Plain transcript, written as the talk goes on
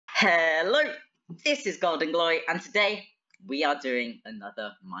Hello, this is GoldandGlory, and today we are doing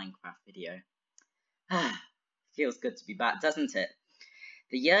another Minecraft video. Feels good to be back, doesn't it?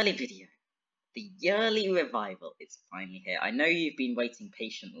 The yearly video, the yearly revival, it's finally here. I know you've been waiting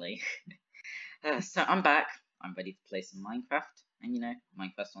patiently. So I'm back, I'm ready to play some Minecraft, and you know,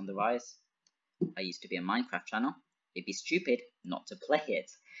 Minecraft's on the rise. I used to be a Minecraft channel. It'd be stupid not to play it.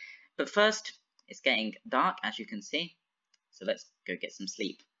 But first, it's getting dark, as you can see, so let's go get some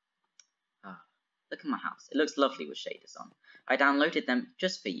sleep. Look at my house. It looks lovely with shaders on. I downloaded them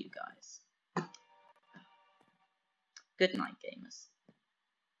just for you guys. Good night, gamers.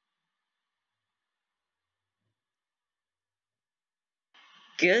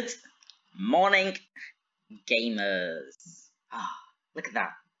 Good morning, gamers. Look at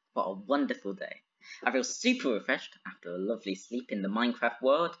that. What a wonderful day. I feel super refreshed after a lovely sleep in the Minecraft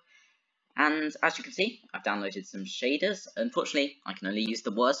world. And as you can see, I've downloaded some shaders. Unfortunately, I can only use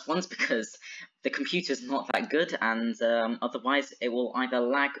the worst ones because the computer's not that good, and otherwise it will either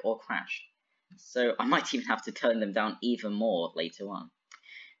lag or crash. So I might even have to turn them down even more later on.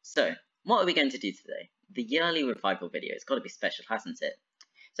 So, what are we going to do today? The yearly revival video. It's got to be special, hasn't it?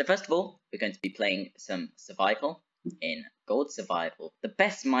 So first of all, we're going to be playing some survival in Gold Survival, the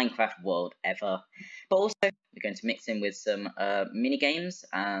best Minecraft world ever. But also, we're going to mix in with some mini games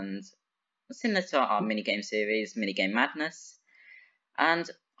and similar to our minigame series, Minigame Madness, and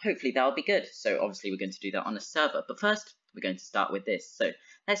hopefully that'll be good. So obviously we're going to do that on a server, but first we're going to start with this. So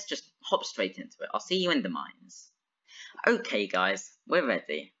let's just hop straight into it. I'll see you in the mines. Okay guys, we're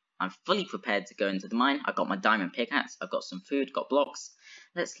ready. I'm fully prepared to go into the mine. I've got my diamond pickaxe, I've got some food, got blocks.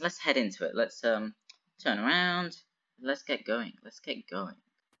 Let's head into it. Let's turn around. Let's get going. Let's get going.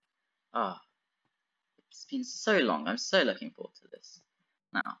 It's been so long. I'm so looking forward to this.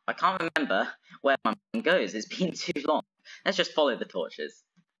 Now, I can't remember where my mind goes. It's been too long. Let's just follow the torches.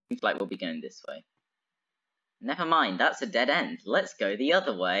 Seems like we'll be going this way. Never mind, that's a dead end. Let's go the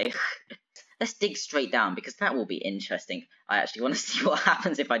other way. Let's dig straight down, because that will be interesting. I actually want to see what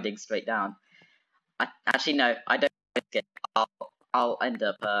happens if I dig straight down. Actually, no, I don't risk it. I'll end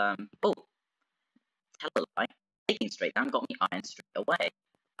up, oh, tell a lie. Digging straight down got me iron straight away.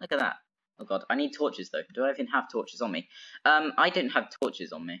 Look at that. Oh god, I need torches though. Do I even have torches on me? I don't have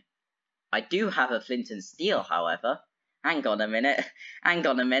torches on me. I do have a flint and steel, however. Hang on a minute. Hang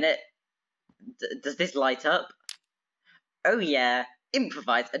on a minute. Does this light up? Oh yeah.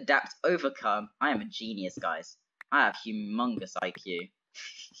 Improvise, adapt, overcome. I am a genius, guys. I have humongous IQ.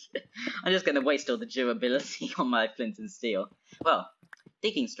 I'm just going to waste all the durability on my flint and steel. Well,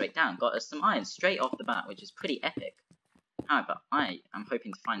 digging straight down got us some iron straight off the bat, which is pretty epic. However, I am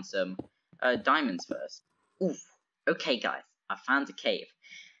hoping to find some diamonds first. Oof. Okay, guys, I found a cave.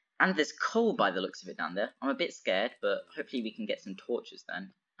 And there's coal by the looks of it down there. I'm a bit scared, but hopefully we can get some torches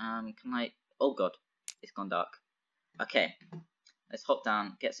then. Can I... Oh god, it's gone dark. Okay, let's hop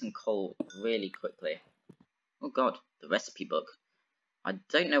down, get some coal really quickly. Oh god, the recipe book. I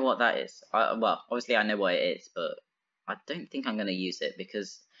don't know what that is. Well, obviously I know what it is, but I don't think I'm going to use it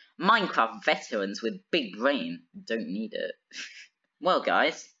because Minecraft veterans with big brain don't need it. Well,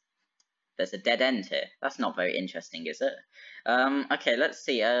 guys, there's a dead end here. That's not very interesting, is it? Okay, let's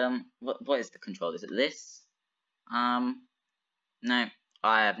see. What is the control? Is it this? No,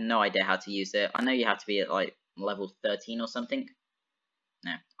 I have no idea how to use it. I know you have to be at like level 13 or something.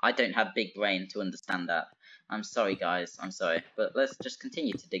 No, I don't have big brain to understand that. I'm sorry, guys. I'm sorry. But let's just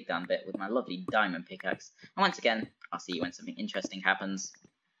continue to dig down a bit with my lovely diamond pickaxe. And once again, I'll see you when something interesting happens.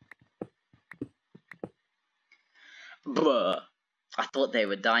 Bruh. I thought they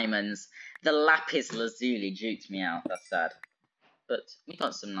were diamonds. The lapis lazuli juked me out. That's sad. But we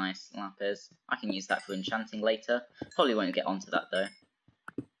got some nice lapis. I can use that for enchanting later. Probably won't get onto that though.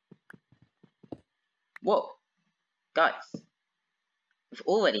 Whoa. Guys. We've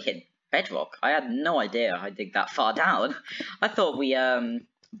already hit bedrock. I had no idea I dig that far down. I thought we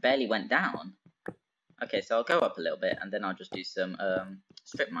barely went down. Okay, so I'll go up a little bit and then I'll just do some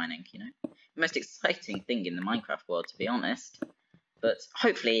strip mining, you know. The most exciting thing in the Minecraft world, to be honest. But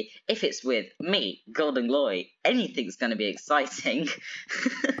hopefully, if it's with me, GoldandGlory, anything's going to be exciting.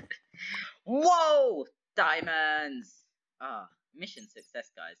 Whoa! Diamonds! Mission success,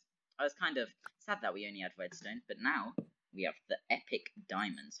 guys. I was kind of sad that we only had redstone, but now we have the epic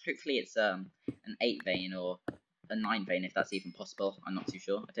diamonds. Hopefully it's an 8 vein or a 9 vein, if that's even possible. I'm not too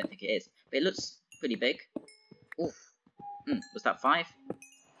sure. I don't think it is. But it looks pretty big. Oof. Was that 5? I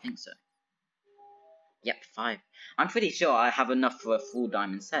think so. Yep, 5. I'm pretty sure I have enough for a full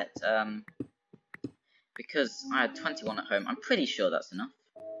diamond set. Because I had 21 at home. I'm pretty sure that's enough.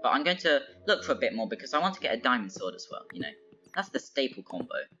 But I'm going to look for a bit more because I want to get a diamond sword as well, you know. That's the staple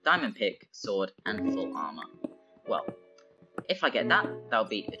combo. Diamond pick, sword, and full armor. Well, if I get that, that'll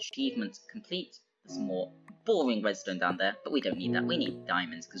be achievement complete. There's some more boring redstone down there, but we don't need that. We need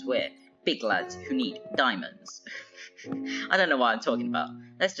diamonds, because we're big lads who need diamonds. I don't know what I'm talking about.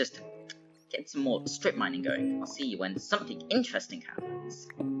 Let's just get some more strip mining going. I'll see you when something interesting happens.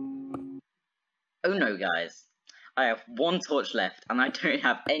 Oh no, guys. I have one torch left, and I don't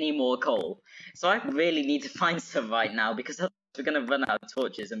have any more coal. So I really need to find some right now, because otherwise we're going to run out of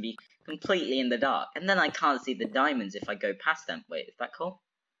torches and be completely in the dark. And then I can't see the diamonds if I go past them. Wait, is that coal?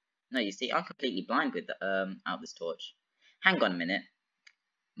 No, you see, I'm completely blind with out this torch. Hang on a minute.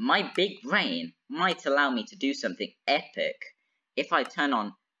 My big brain might allow me to do something epic if I turn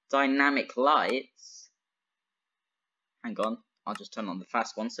on dynamic lights. Hang on, I'll just turn on the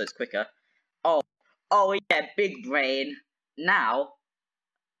fast one so it's quicker. Oh yeah, big brain. Now,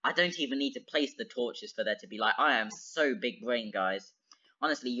 I don't even need to place the torches for there to be light. I am so big brain, guys.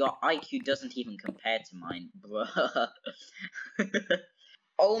 Honestly, your IQ doesn't even compare to mine, bruh.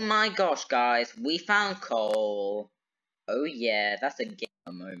 Oh my gosh, guys, we found coal. Oh yeah, that's a gamer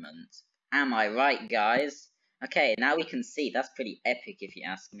moment. Am I right, guys? Okay, now we can see. That's pretty epic if you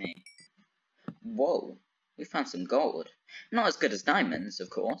ask me. Whoa, we found some gold. Not as good as diamonds, of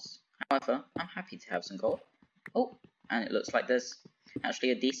course. However, I'm happy to have some gold. Oh, and it looks like there's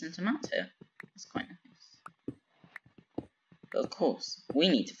actually a decent amount here. That's quite nice. But of course, we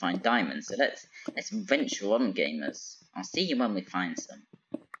need to find diamonds, so let's venture on, gamers. I'll see you when we find some.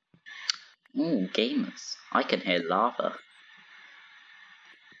 Ooh, gamers. I can hear lava.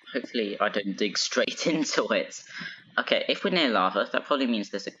 Hopefully I don't dig straight into it. Okay, if we're near lava, that probably means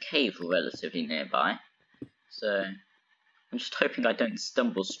there's a cave relatively nearby. So I'm just hoping I don't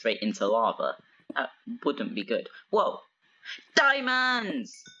stumble straight into lava. That wouldn't be good. Whoa!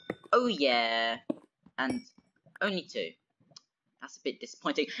 Diamonds! Oh yeah! And only 2. That's a bit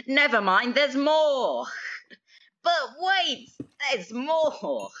disappointing. Never mind, there's more! But wait! There's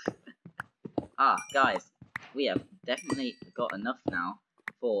more! Ah, guys, we have definitely got enough now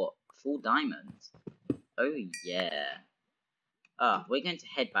for full diamonds. Oh yeah. We're going to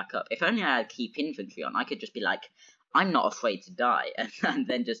head back up. If only I had keep inventory on, I could just be like, I'm not afraid to die, and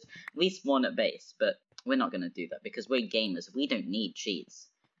then just respawn at base. But we're not going to do that, because we're gamers. We don't need cheats.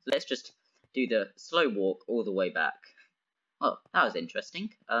 So let's just do the slow walk all the way back. Well, that was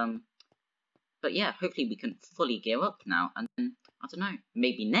interesting. But yeah, hopefully we can fully gear up now, and then, I don't know,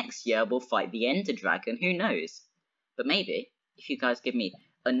 maybe next year we'll fight the Ender Dragon, who knows? But maybe, if you guys give me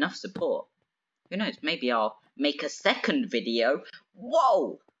enough support, who knows, maybe I'll make a second video.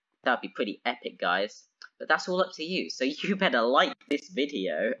 Whoa! That'd be pretty epic, guys. But that's all up to you, so you better like this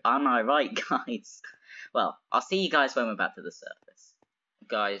video. Am I right, guys? Well, I'll see you guys when we're back to the surface.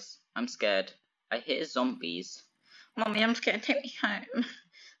 Guys, I'm scared. I hear zombies. Mommy, I'm scared. Take me home.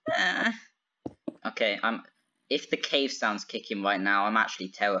 Okay, if the cave sounds kicking right now, I'm actually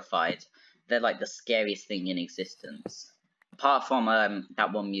terrified. They're like the scariest thing in existence. Apart from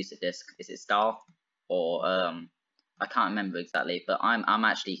that one music disc, is it Star? Or I can't remember exactly, but I'm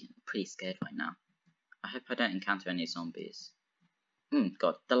actually pretty scared right now. I hope I don't encounter any zombies.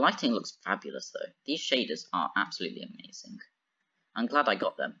 God, the lighting looks fabulous though. These shaders are absolutely amazing. I'm glad I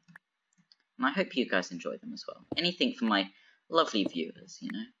got them. And I hope you guys enjoy them as well. Anything for my lovely viewers, you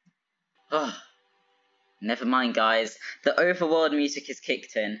know? Oh, never mind, guys. The overworld music is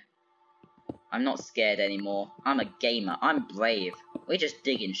kicked in. I'm not scared anymore. I'm a gamer. I'm brave. We're just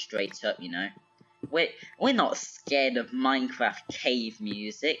digging straight up, you know? We're not scared of Minecraft cave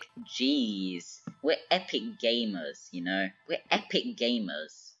music. Jeez. We're epic gamers, you know? We're epic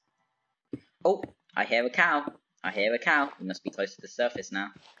gamers. Oh, I hear a cow. I hear a cow. We must be close to the surface now.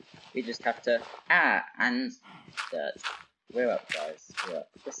 We just have to... and dirt. We're up, guys. We're up.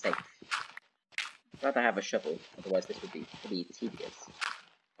 We're safe. I'd rather have a shovel, otherwise this would be pretty tedious.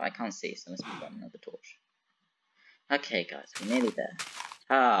 But I can't see, so let's move on another torch. Okay, guys, we're nearly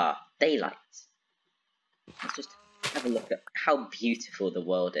there. Daylight. Let's just have a look at how beautiful the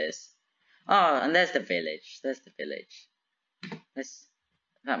world is. And there's the village. There's the village.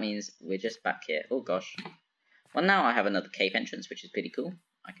 That means we're just back here. Oh, gosh. Well, now I have another cave entrance, which is pretty cool.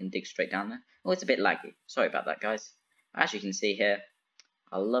 I can dig straight down there. Oh, it's a bit laggy. Sorry about that, guys. As you can see here,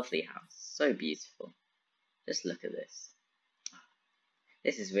 a lovely house. So beautiful. Just look at this.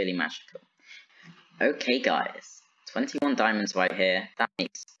 This is really magical. Okay, guys. 21 diamonds right here. That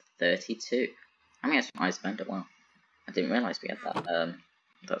makes 32. How many ice burned? Wow. I didn't realise we had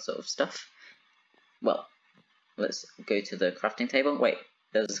that sort of stuff. Well, let's go to the crafting table. Wait,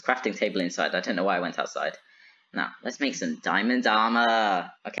 there's a crafting table inside. I don't know why I went outside. Now, let's make some diamond armor.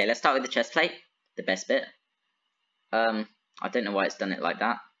 Okay, let's start with the chest plate. The best bit. I don't know why it's done it like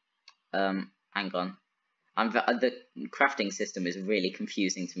that. Hang on. The crafting system is really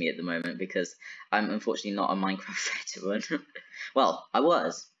confusing to me at the moment because I'm unfortunately not a Minecraft veteran. Well, I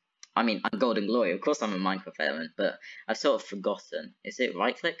was. I mean, I'm GoldandGlory. Of course I'm a Minecraft veteran, but I've sort of forgotten. Is it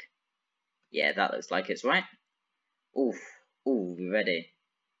right click? Yeah, that looks like it's right. Oof. Ooh, we ready.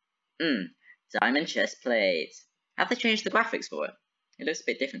 Diamond chest plate. Have they changed the graphics for it? It looks a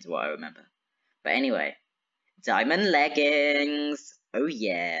bit different to what I remember. But anyway. Diamond leggings. Oh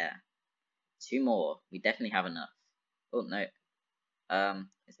yeah. 2 more. We definitely have enough. Oh no.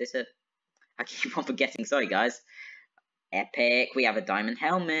 Is this a... I keep on forgetting. Sorry guys. Epic. We have a diamond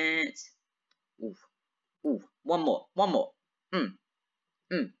helmet. Ooh. Ooh. One more. One more.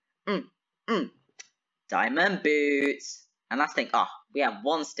 Diamond boots. And last thing. Ah, we have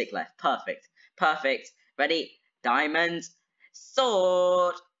 1 stick left. Perfect. Perfect. Ready? Diamond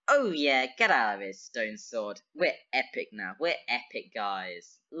sword. Oh yeah, get out of here, stone sword. We're epic now. We're epic,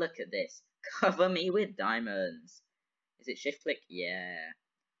 guys. Look at this. Cover me with diamonds. Is it shift click? Yeah.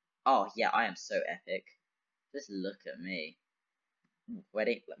 Oh yeah, I am so epic. Just look at me.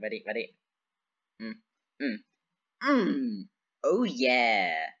 Ready? Ready? Ready? Oh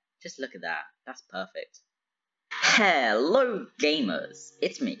yeah. Just look at that. That's perfect. Hello gamers,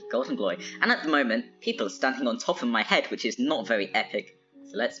 it's me, GoldandGlory, and at the moment, people are standing on top of my head, which is not very epic,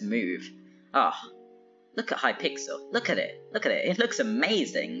 so let's move. Ah, look at Hypixel, look at it looks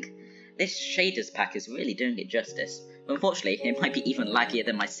amazing. This shaders pack is really doing it justice. Unfortunately, it might be even laggier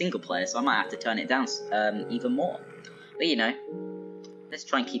than my single player, so I might have to turn it down even more. But you know, let's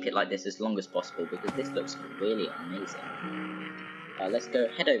try and keep it like this as long as possible, because this looks really amazing. Let's go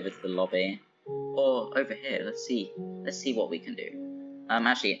head over to the lobby. Or over here, let's see what we can do.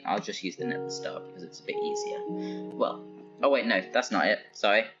 Actually, I'll just use the nether star because it's a bit easier. Well, oh wait, no, that's not it.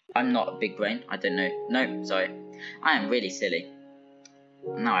 Sorry, I'm not a big brain. I don't know. No, sorry, I am really silly.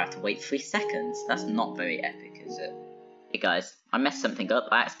 Now I have to wait 3 seconds. That's not very epic, is it? Hey guys, I messed something up.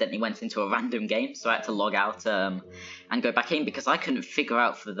 I accidentally went into a random game, so I had to log out and go back in because I couldn't figure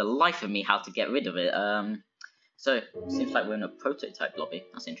out for the life of me how to get rid of it. So seems like we're in a prototype lobby.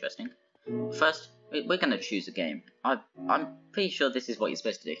 That's interesting. First, we're going to choose a game. I'm pretty sure this is what you're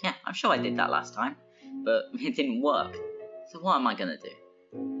supposed to do. Yeah, I'm sure I did that last time, but it didn't work. So what am I going to do?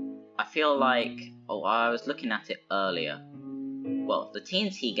 I feel like... Oh, I was looking at it earlier. Well, the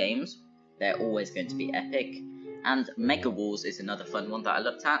TNT games, they're always going to be epic. And Mega Wars is another fun one that I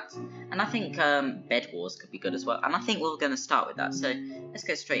looked at. And I think Bed Wars could be good as well. And I think we're going to start with that. So let's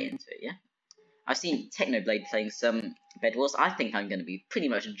go straight into it, yeah? I've seen Technoblade playing some Bed Wars. I think I'm going to be pretty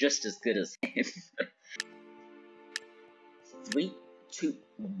much just as good as him. 3, 2,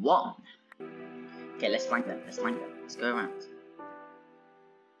 1. Okay, let's flank them. Let's flank them. Let's go around.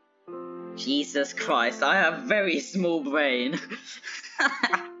 Jesus Christ, I have very small brain.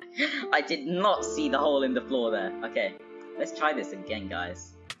 I did not see the hole in the floor there. Okay, let's try this again,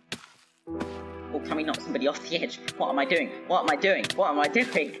 guys. Oh, can we knock somebody off the edge? What am I doing? What am I doing? What am I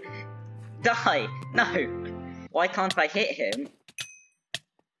doing? Die! No! Why can't I hit him?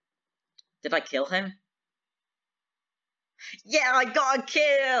 Did I kill him? Yeah, I got a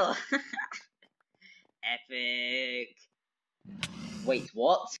kill! Epic! Wait,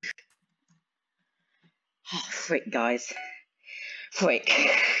 what? Oh, frick, guys. Frick.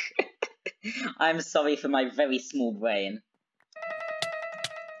 I'm sorry for my very small brain.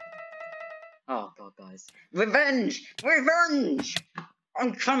 Oh god, guys. Revenge! Revenge!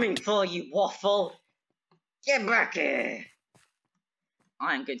 I'm coming for you, Waffle! Get back here!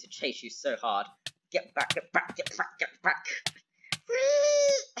 I am going to chase you so hard. Get back, get back, get back, get back!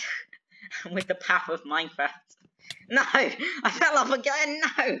 With the power of Minecraft. No! I fell off again!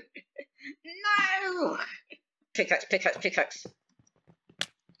 No! No! Pickaxe, pickaxe, pickaxe.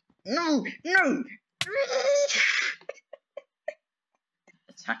 No! No!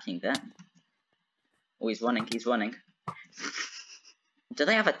 Attacking them. Oh, he's running, he's running. Do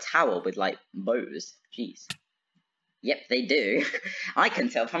they have a tower with, like, bows? Jeez. Yep, they do. I can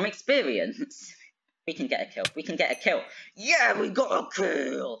tell from experience. We can get a kill. We can get a kill. Yeah, we got a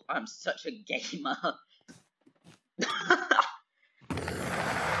kill! I'm such a gamer.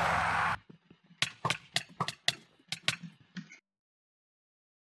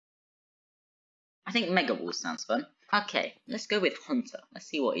 I think Mega Wall sounds fun. Okay, let's go with Hunter. Let's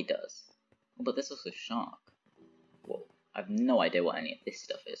see what he does. Oh, but there's also Shark. Whoa, I have no idea what any of this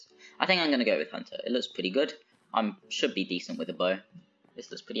stuff is. I think I'm going to go with Hunter. It looks pretty good. I should be decent with a bow.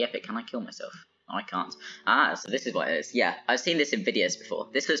 This looks pretty epic. Can I kill myself? No, I can't. Ah, so this is what it is. Yeah, I've seen this in videos before.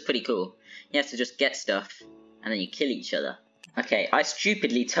 This looks pretty cool. You have to just get stuff, and then you kill each other. Okay, I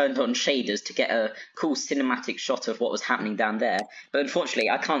stupidly turned on shaders to get a cool cinematic shot of what was happening down there, but unfortunately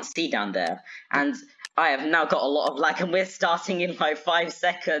I can't see down there, and I have now got a lot of lag, and we're starting in like 5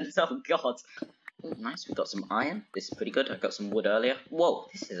 seconds. Oh god. Ooh, nice, we got some iron. This is pretty good. I got some wood earlier. Whoa,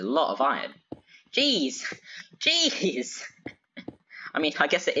 this is a lot of iron. Jeez! Jeez! I mean, I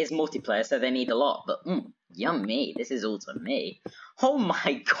guess it is multiplayer, so they need a lot, but yummy. This is all to me. Oh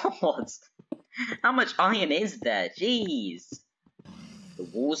my god! How much iron is there? Jeez! The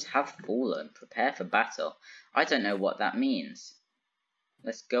walls have fallen. Prepare for battle. I don't know what that means.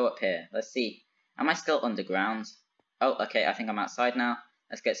 Let's go up here. Let's see. Am I still underground? Oh, okay, I think I'm outside now.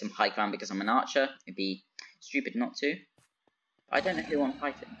 Let's get some high ground because I'm an archer. It'd be stupid not to. I don't know who I'm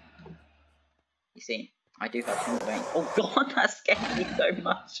fighting. You see, I do have some veins. Oh god, that scared me so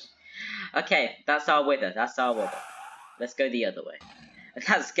much. Okay, that's our wither. That's our wither. Let's go the other way.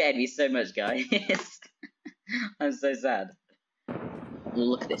 That scared me so much, guys. I'm so sad.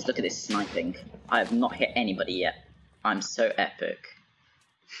 Look at this. Look at this sniping. I have not hit anybody yet. I'm so epic.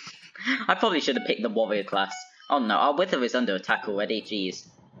 I probably should have picked the warrior class. Oh no, our wither is under attack already. Jeez.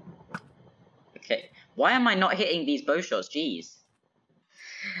 Okay, why am I not hitting these bow shots? Jeez.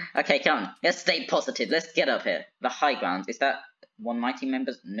 Okay, come on. Let's stay positive. Let's get up here. The high ground. Is that one mighty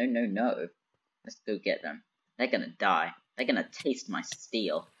members? No, no, no. Let's go get them. They're gonna die. They're gonna taste my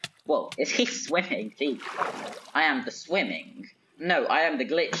steel. Whoa, is he swimming? Jeez. I am the swimming. No, I am the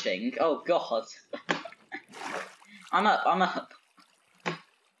glitching. Oh god. I'm up, I'm up.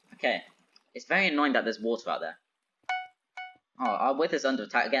 Okay. It's very annoying that there's water out there. Oh, our wither's under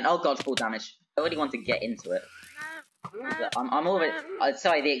attack again. Oh god, full damage. I already want to get into it. I'm already.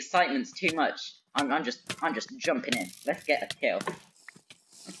 Sorry, the excitement's too much. I'm just jumping in. Let's get a kill.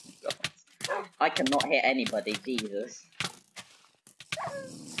 God. I cannot hit anybody. Jesus.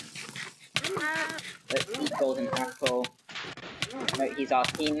 Let's eat golden apple. No, he's our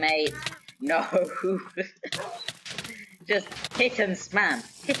teammate. No. Just hit and spam.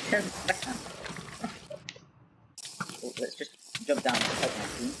 Hit and spam. Oh, let's just jump down and help my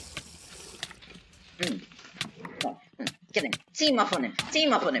team. Get him. Team up on him.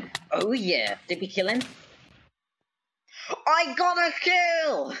 Team up on him. Oh yeah. Did we kill him? I got a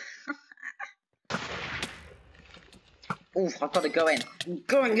kill! Oof, I've got to go in. I'm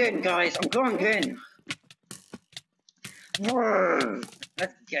going in, guys. I'm going in.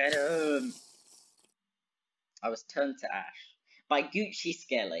 Let's get him. I was turned to ash by Gucci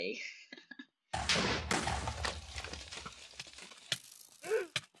Skelly.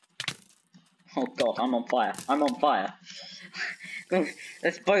 Oh god, I'm on fire. I'm on fire.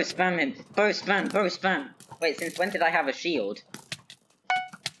 Let's bow spam him. Bow spam, bow spam. Wait, since when did I have a shield?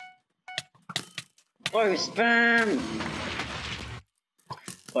 Bow spam!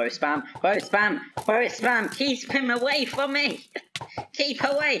 Bow spam, bow spam, bow spam! Keep him away from me! Keep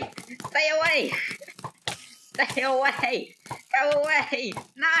away! Stay away! Stay away! Go away!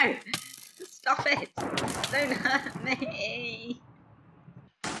 No! Stop it! Don't hurt me!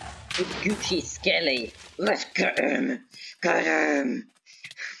 It's Gucci Skelly! Let's get him! Get him!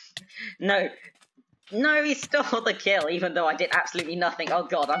 No! No, he stole the kill, even though I did absolutely nothing. Oh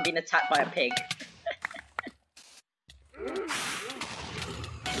god, I'm being attacked by a pig.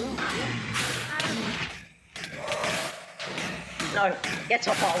 No, get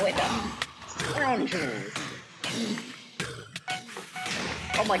off our window. Scoundrels.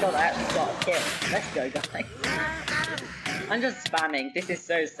 Oh my god, I actually got a kill. Let's go, guys. I'm just spamming. This is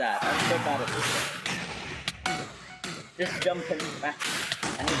so sad. I'm so bad at this. Just jump and spam.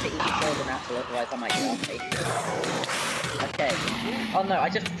 I need to eat the golden apple, otherwise I might get me. Okay. Oh no, I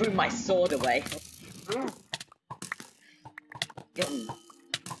just threw my sword away.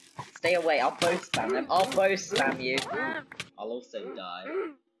 Stay away, I'll bow spam them. I'll bow spam you. I'll also die.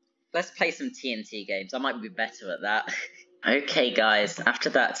 Let's play some TNT games. I might be better at that. Okay guys, after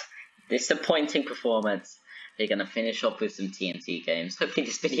that disappointing performance, we're gonna finish off with some TNT games. Hopefully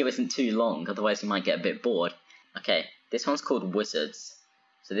this video isn't too long, otherwise you might get a bit bored. Okay, this one's called Wizards.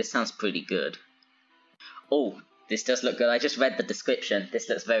 So this sounds pretty good. Oh, this does look good. I just read the description. This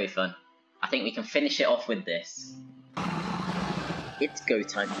looks very fun. I think we can finish it off with this. It's go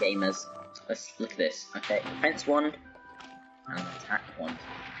time, gamers. Let's look at this. Okay, defense wand and attack wand.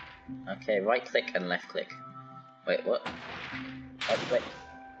 Okay, right click and left click. Wait, what? Right click.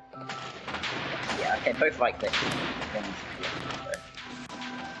 Yeah, okay, both right click.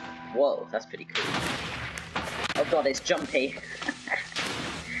 Whoa, that's pretty cool. Oh god, it's jumpy.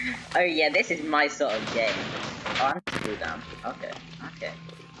 Oh yeah, this is my sort of game. Oh, I'm cool down. Okay, okay.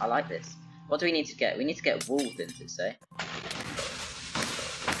 I like this. What do we need to get? We need to get wool, didn't it say?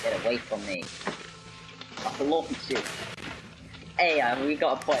 Get away from me. I love you. Hey, we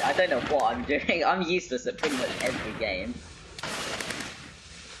got a point. I don't know what I'm doing. I'm useless at pretty much every game.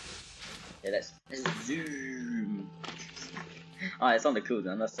 Okay, let's zoom. Oh, it's on the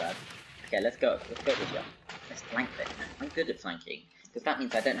cooldown, that's sad. Okay, let's go. Let's go this way. Let's flank it. I'm good at flanking. Because that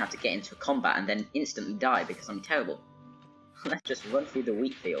means I don't have to get into combat and then instantly die because I'm terrible. Let's just run through the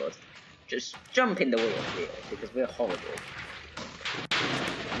wheat field. Just jump in the wheat field because we're horrible.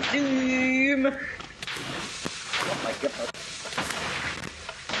 Zoom! Oh my god.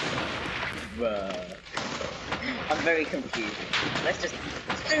 Bruh. I'm very confused. Let's just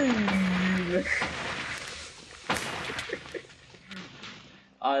zoom!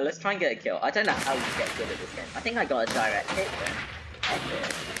 Let's try and get a kill. I don't know how we get good at this game. I think I got a direct hit then.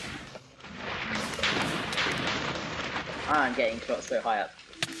 I'm getting shot so high up.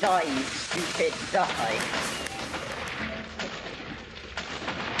 Die, you stupid, die!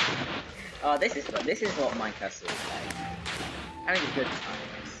 Oh, this is fun. This is what Minecraft is like. Having a good time.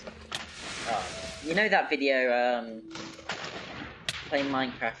 Oh, you know that video, playing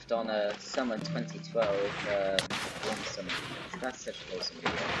Minecraft on summer 2012, one summer. That's such an awesome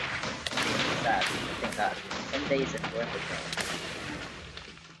video. It's sad. I think that some days are forever gone.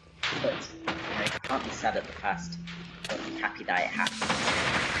 But, you know, you can't be sad at the past. But be happy that it happened.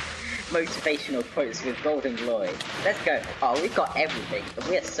 Motivational quotes with GoldandGlory. Let's go. Oh, we've got everything.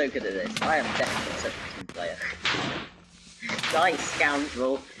 We are so good at this. I am definitely such a team player. Die,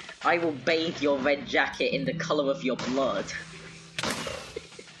 scoundrel. I will bathe your red jacket in the colour of your blood.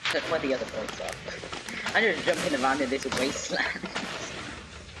 That's where the other points are. I'm just jumping around in this wasteland.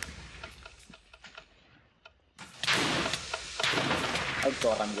 Oh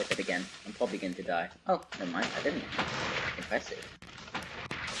god, I'm with it again. I'm probably going to die. Oh, never mind, I didn't. Impressive.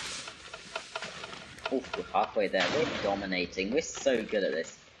 Oof, we're halfway there. We're dominating. We're so good at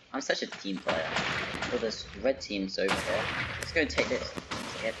this. I'm such a team player. Oh, there's red teams over here. Let's go and take this.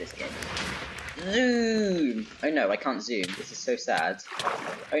 Let's get this game. Zoom! Oh no, I can't zoom. This is so sad.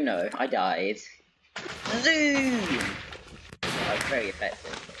 Oh no, I died. Zoom! That was very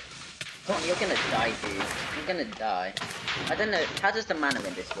effective. Come on, you're gonna die, dude. You're gonna die. I don't know, how does the mana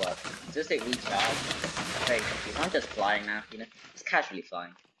in this work? Does it recharge? I'm very confused. I'm just flying now, you know? Just casually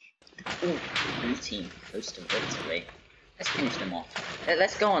flying. Ooh, blue team, close to victory. Let's finish them off.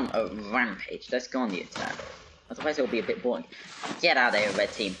 Let's go on a rampage. Let's go on the attack. Otherwise it'll be a bit boring. Get out of here,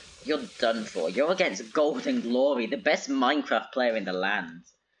 red team. You're done for. You're against GoldandGlory, the best Minecraft player in the land.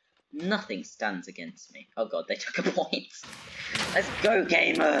 Nothing stands against me. Oh god, they took a point. Let's go,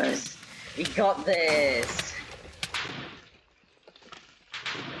 gamers! We got this!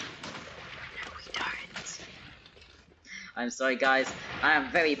 No, we don't. I'm sorry, guys. I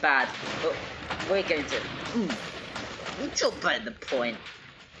am very bad, but we're going to... we took back the point.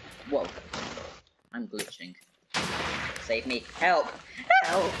 Whoa. I'm glitching. Save me. Help!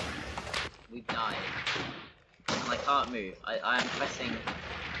 Help! We've died. And I can't move. I am pressing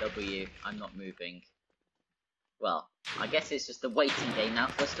W. I'm not moving. Well, I guess it's just a waiting game now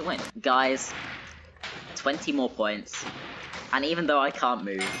for us to win. Guys, 20 more points. And even though I can't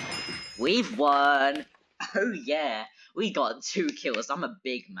move, we've won! Oh yeah! We got 2 kills. I'm a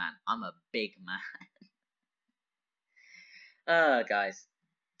big man. I'm a big man. Guys.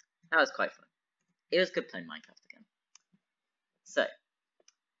 That was quite fun. It was good playing Minecraft again. So,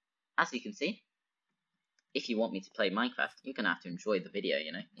 as you can see, if you want me to play Minecraft, you're going to have to enjoy the video,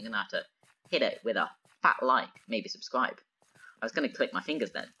 you know? You're going to have to hit it with a fat like, maybe subscribe. I was going to click my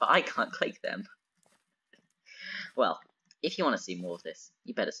fingers then, but I can't click them. Well, if you want to see more of this,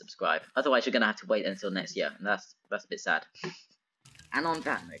 you better subscribe. Otherwise, you're going to have to wait until next year, and that's a bit sad. And on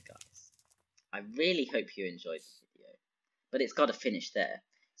that note, guys, I really hope you enjoyed the video, but it's got to finish there.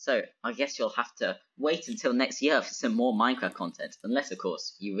 So, I guess you'll have to wait until next year for some more Minecraft content. Unless, of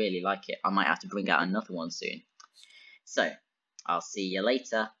course, you really like it. I might have to bring out another one soon. So, I'll see you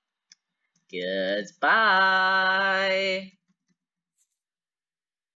later. Goodbye!